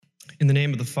In the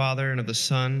name of the Father, and of the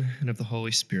Son, and of the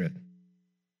Holy Spirit.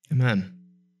 Amen.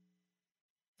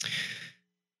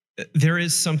 There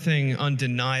is something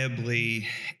undeniably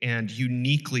and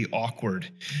uniquely awkward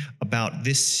about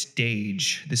this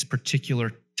stage, this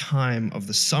particular time of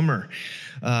the summer,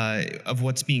 of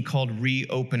what's being called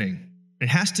reopening. It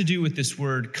has to do with this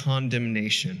word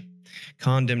condemnation.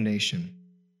 Condemnation.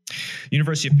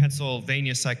 University of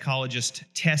Pennsylvania psychologist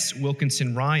Tess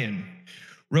Wilkinson Ryan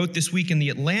wrote this week in The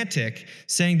Atlantic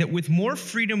saying that with more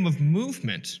freedom of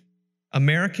movement,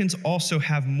 Americans also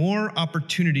have more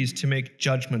opportunities to make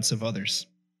judgments of others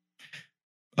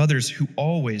who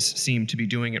always seem to be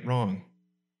doing it wrong.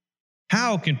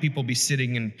 How can people be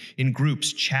sitting in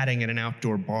groups chatting at an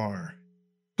outdoor bar?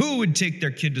 Who would take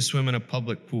their kid to swim in a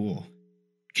public pool?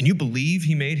 Can you believe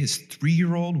he made his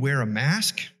 3-year-old wear a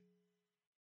mask?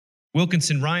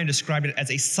 Wilkinson Ryan described it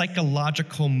as a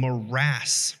psychological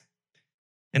morass.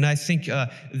 And I think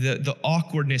the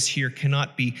awkwardness here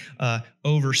cannot be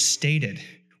overstated,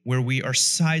 where we are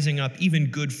sizing up even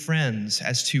good friends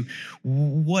as to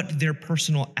what their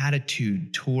personal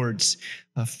attitude towards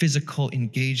physical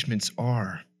engagements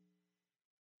are.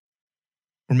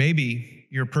 Or maybe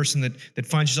you're a person that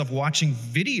finds yourself watching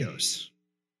videos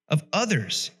of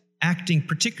others acting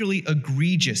particularly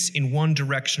egregious in one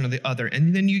direction or the other,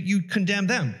 and then you condemn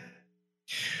them,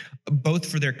 both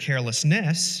for their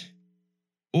carelessness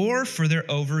or for their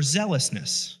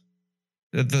overzealousness,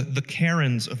 the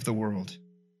Karens of the world.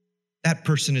 That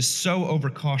person is so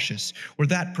overcautious, or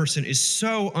that person is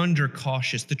so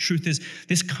undercautious. The truth is,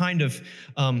 this kind of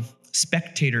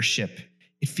spectatorship,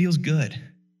 it feels good.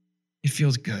 It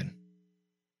feels good.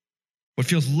 What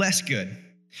feels less good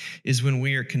is when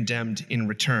we are condemned in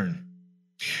return.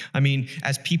 I mean,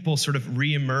 as people sort of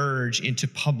reemerge into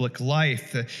public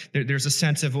life, there's a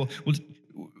sense of, well,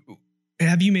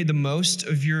 have you made the most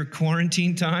of your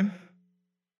quarantine time?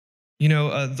 You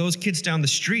know, those kids down the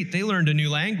street, they learned a new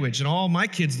language, and all my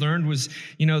kids learned was,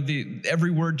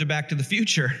 every word to Back to the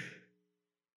Future.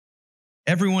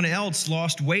 Everyone else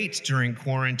lost weight during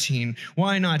quarantine.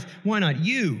 Why not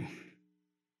you?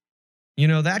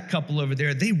 That couple over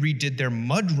there, they redid their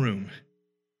mudroom,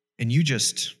 and you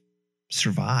just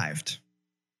survived.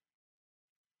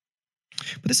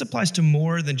 But this applies to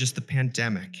more than just the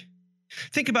pandemic.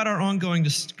 Think about our ongoing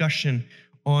discussion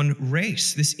on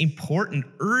race, this important,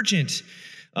 urgent,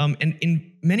 and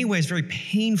in many ways very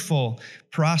painful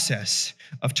process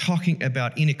of talking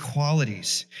about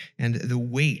inequalities and the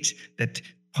weight that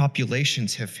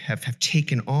populations have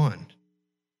taken on.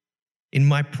 In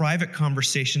my private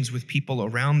conversations with people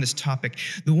around this topic,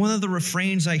 one of the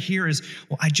refrains I hear is,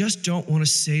 well, I just don't want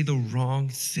to say the wrong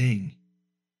thing.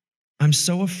 I'm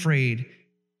so afraid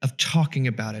of talking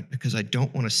about it because I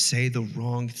don't want to say the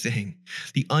wrong thing.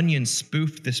 The Onion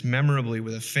spoofed this memorably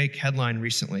with a fake headline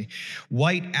recently.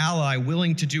 White ally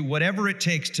willing to do whatever it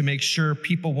takes to make sure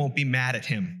people won't be mad at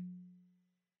him.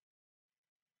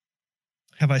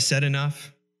 Have I said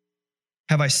enough?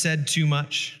 Have I said too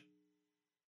much?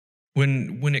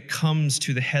 When it comes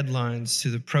to the headlines, to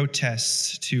the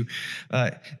protests,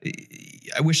 I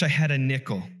wish I had a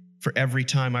nickel for every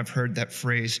time I've heard that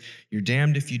phrase, you're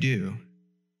damned if you do,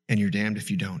 and you're damned if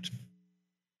you don't.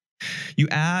 You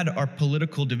add our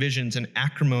political divisions and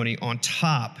acrimony on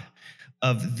top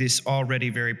of this already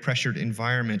very pressured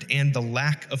environment and the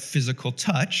lack of physical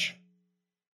touch,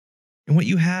 and what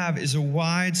you have is a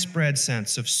widespread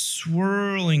sense of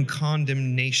swirling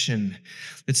condemnation.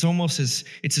 It's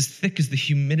as thick as the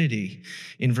humidity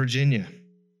in Virginia.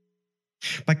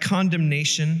 By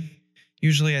condemnation,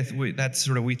 usually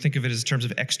we think of it as terms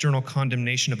of external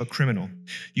condemnation of a criminal.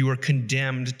 You are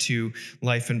condemned to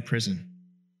life in prison.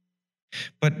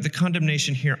 But the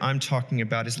condemnation here I'm talking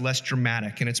about is less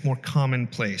dramatic and it's more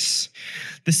commonplace.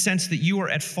 The sense that you are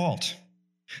at fault,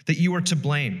 that you are to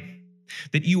blame,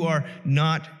 that you are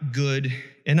not good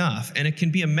enough. And it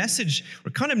can be a message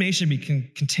where condemnation be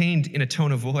contained in a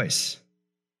tone of voice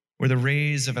or the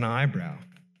raise of an eyebrow.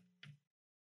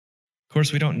 Of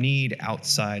course, we don't need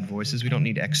outside voices. We don't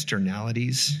need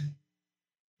externalities.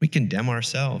 We condemn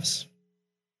ourselves.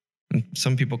 And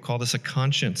some people call this a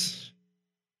conscience.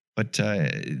 But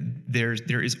there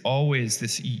is always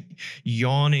this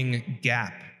yawning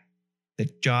gap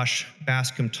that Josh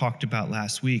Bascom talked about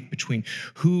last week between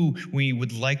who we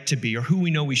would like to be or who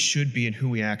we know we should be and who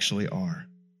we actually are.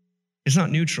 It's not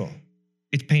neutral.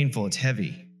 It's painful. It's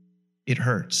heavy. It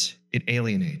hurts. It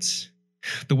alienates.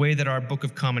 The way that our Book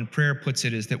of Common Prayer puts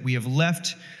it is that we have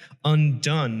left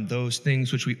undone those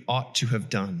things which we ought to have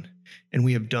done, and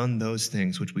we have done those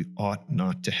things which we ought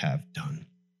not to have done.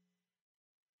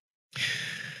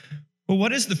 Well,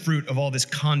 what is the fruit of all this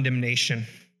condemnation?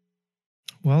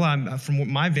 Well,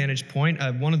 from my vantage point,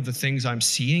 one of the things I'm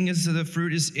seeing is the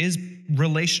fruit is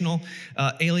relational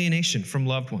alienation from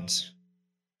loved ones.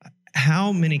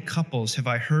 How many couples have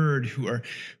I heard who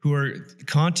are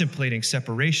contemplating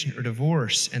separation or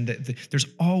divorce, and there's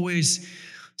always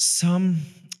some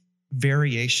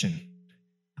variation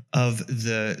of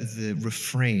the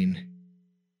refrain.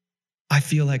 I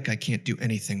feel like I can't do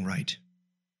anything right,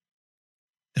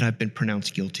 that I've been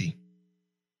pronounced guilty.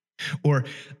 Or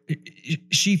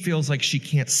she feels like she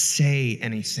can't say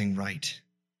anything right.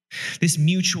 This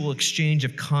mutual exchange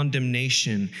of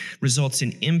condemnation results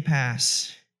in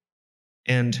impasse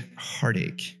and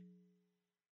heartache.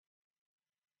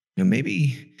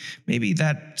 Maybe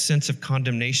that sense of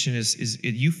condemnation is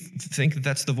you think that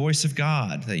that's the voice of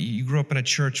God, that you grew up in a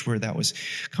church where that was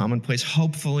commonplace.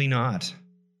 Hopefully not.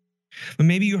 But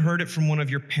maybe you heard it from one of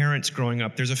your parents growing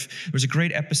up. There was a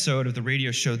great episode of the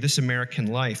radio show This American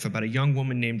Life about a young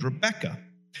woman named Rebecca,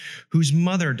 whose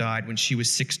mother died when she was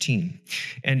 16.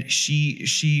 And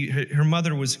her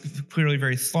mother was clearly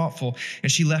very thoughtful,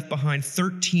 and she left behind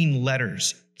 13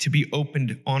 letters to be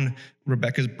opened on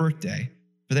Rebecca's birthday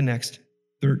for the next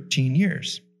 13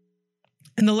 years.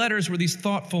 And the letters were these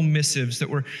thoughtful missives that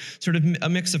were sort of a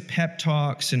mix of pep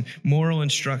talks and moral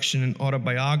instruction and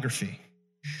autobiography.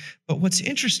 But what's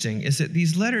interesting is that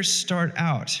these letters start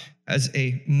out as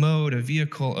a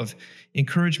vehicle of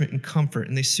encouragement and comfort,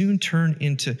 and they soon turn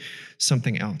into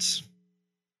something else.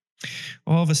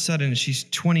 All of a sudden, she's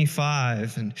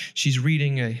 25, and she's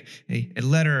reading a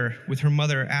letter with her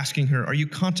mother asking her, "Are you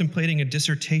contemplating a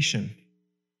dissertation?"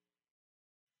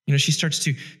 She starts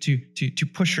to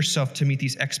push herself to meet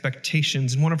these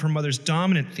expectations. And one of her mother's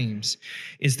dominant themes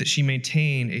is that she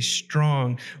maintain a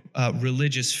strong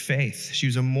religious faith. She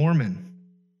was a Mormon.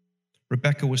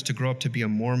 Rebecca was to grow up to be a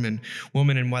Mormon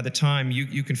woman. And by the time,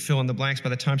 you can fill in the blanks, by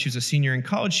the time she was a senior in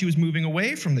college, she was moving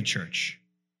away from the church.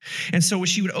 And so when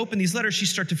she would open these letters, she'd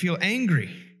start to feel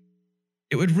angry.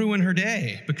 It would ruin her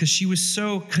day because she was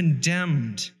so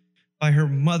condemned by her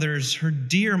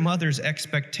dear mother's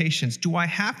expectations. Do I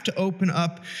have to open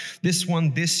up this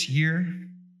one this year?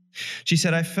 She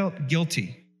said, I felt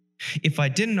guilty. If I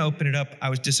didn't open it up,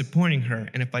 I was disappointing her.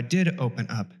 And if I did open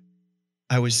up,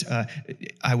 I was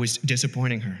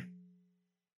disappointing her.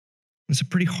 It's a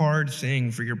pretty hard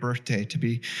thing for your birthday to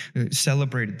be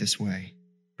celebrated this way,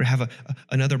 or have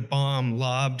another bomb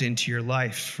lobbed into your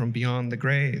life from beyond the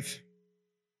grave.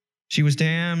 She was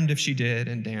damned if she did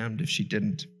and damned if she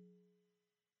didn't.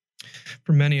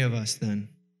 For many of us, then,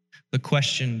 the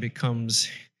question becomes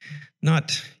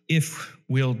not if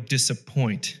we'll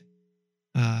disappoint,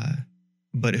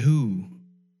 but who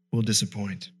will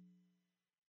disappoint.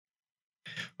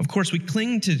 Of course, we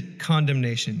cling to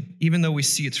condemnation, even though we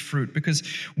see its fruit, because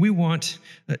we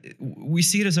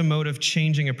see it as a mode of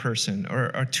changing a person or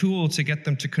a tool to get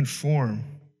them to conform.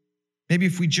 Maybe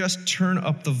if we just turn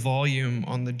up the volume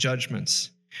on the judgments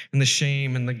and the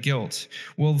shame and the guilt,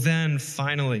 well, then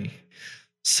finally,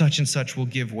 such and such will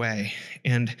give way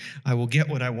and I will get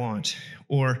what I want,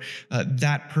 or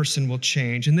that person will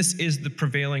change. And this is the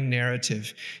prevailing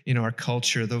narrative in our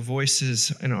culture. The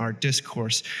voices in our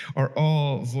discourse are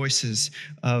all voices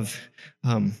of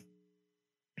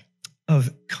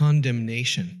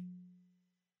condemnation.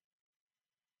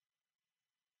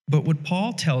 But what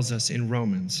Paul tells us in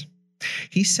Romans,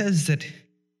 he says that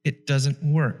it doesn't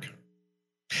work.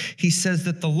 He says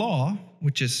that the law,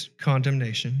 which is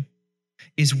condemnation,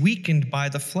 is weakened by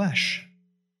the flesh,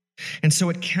 and so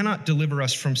it cannot deliver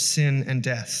us from sin and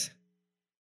death.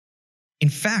 In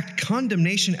fact,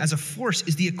 condemnation as a force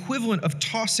is the equivalent of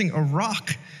tossing a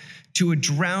rock to a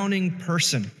drowning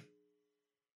person.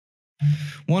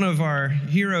 One of our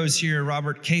heroes here,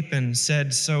 Robert Capon,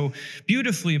 said so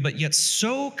beautifully, but yet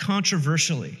so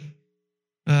controversially.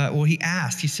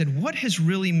 He said, what has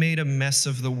really made a mess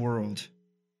of the world?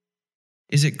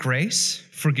 Is it grace,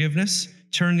 forgiveness,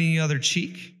 turn the other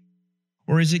cheek?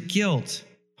 Or is it guilt,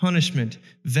 punishment,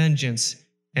 vengeance,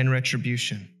 and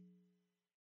retribution?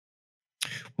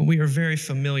 Well, we are very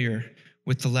familiar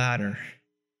with the latter,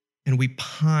 and we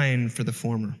pine for the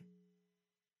former.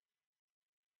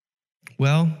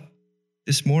 Well,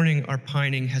 this morning our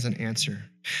pining has an answer,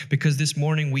 because this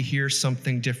morning we hear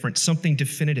something different, something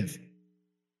definitive.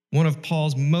 One of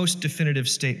Paul's most definitive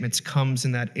statements comes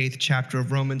in that 8th chapter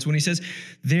of Romans when he says,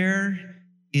 there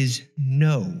is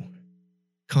no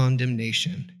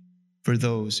condemnation for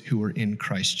those who are in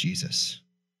Christ Jesus.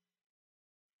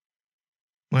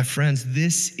 My friends,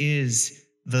 this is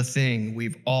the thing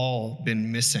we've all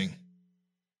been missing.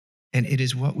 And it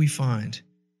is what we find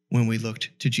when we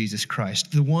looked to Jesus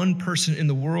Christ, the one person in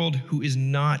the world who is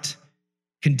not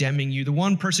condemning you, the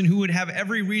one person who would have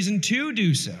every reason to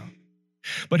do so,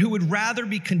 but who would rather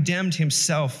be condemned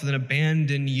himself than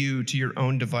abandon you to your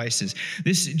own devices.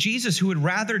 This Jesus who would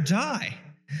rather die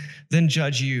than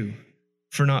judge you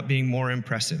for not being more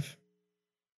impressive.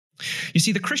 You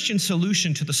see, the Christian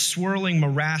solution to the swirling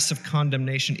morass of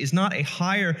condemnation is not a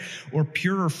higher or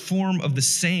purer form of the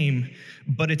same,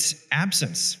 but its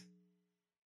absence.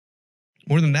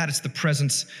 More than that, it's the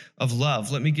presence of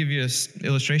love. Let me give you an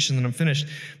illustration, and I'm finished.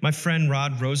 My friend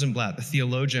Rod Rosenblatt, the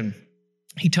theologian,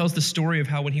 he tells the story of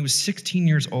how when he was 16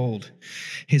 years old,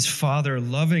 his father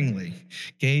lovingly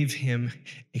gave him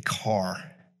a car.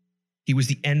 He was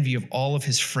the envy of all of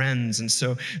his friends, and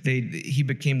so he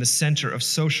became the center of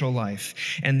social life.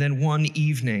 And then one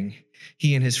evening,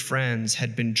 he and his friends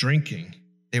had been drinking.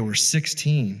 They were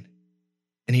 16,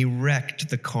 and he wrecked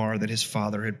the car that his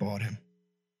father had bought him.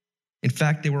 In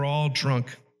fact, they were all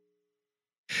drunk.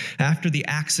 After the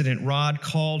accident, Rod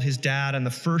called his dad, and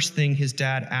the first thing his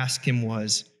dad asked him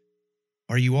was,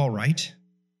 "Are you all right?"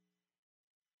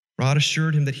 Rod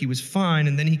assured him that he was fine,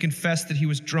 and then he confessed that he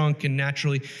was drunk and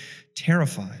naturally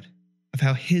terrified of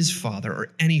how his father,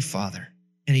 or any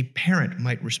parent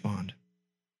might respond.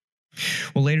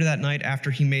 Well, later that night,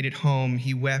 after he made it home,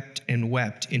 he wept and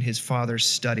wept in his father's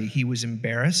study. He was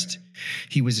embarrassed,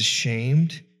 he was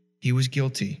ashamed, he was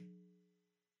guilty.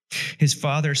 His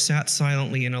father sat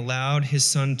silently and allowed his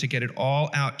son to get it all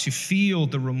out, to feel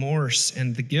the remorse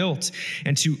and the guilt,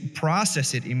 and to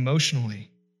process it emotionally.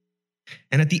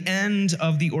 And at the end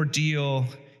of the ordeal,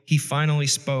 he finally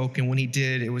spoke, and when he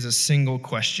did, it was a single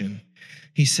question.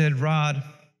 He said, "Rod,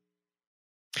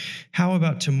 how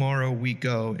about tomorrow we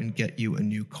go and get you a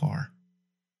new car?"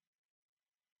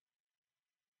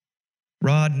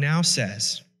 Rod now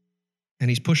says, and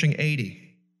he's pushing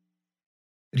 80,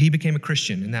 that he became a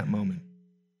Christian in that moment.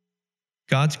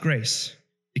 God's grace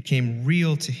became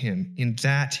real to him in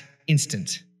that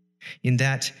instant, in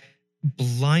that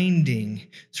blinding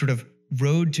sort of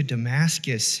road to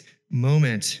Damascus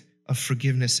moment of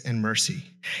forgiveness and mercy.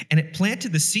 And it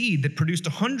planted the seed that produced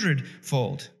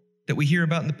 100-fold that we hear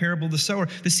about in the parable of the sower,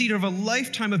 the seed of a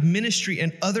lifetime of ministry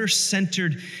and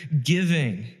other-centered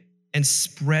giving and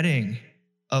spreading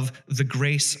of the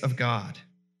grace of God.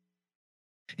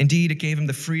 Indeed, it gave him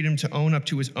the freedom to own up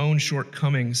to his own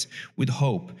shortcomings with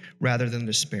hope rather than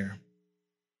despair.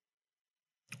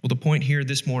 Well, the point here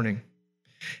this morning,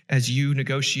 as you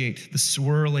negotiate the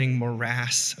swirling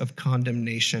morass of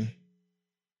condemnation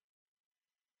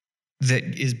that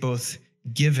is both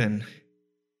given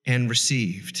and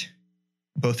received,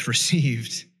 both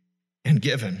received and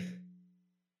given,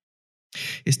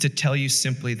 is to tell you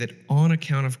simply that on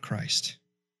account of Christ,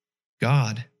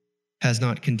 God has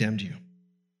not condemned you.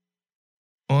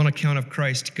 On account of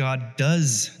Christ, God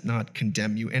does not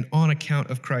condemn you. And on account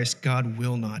of Christ, God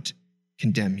will not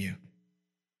condemn you.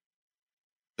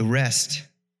 The rest,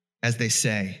 as they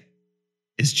say,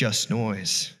 is just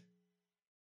noise.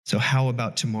 So how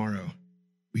about tomorrow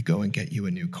we go and get you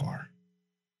a new car?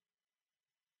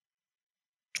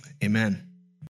 Amen.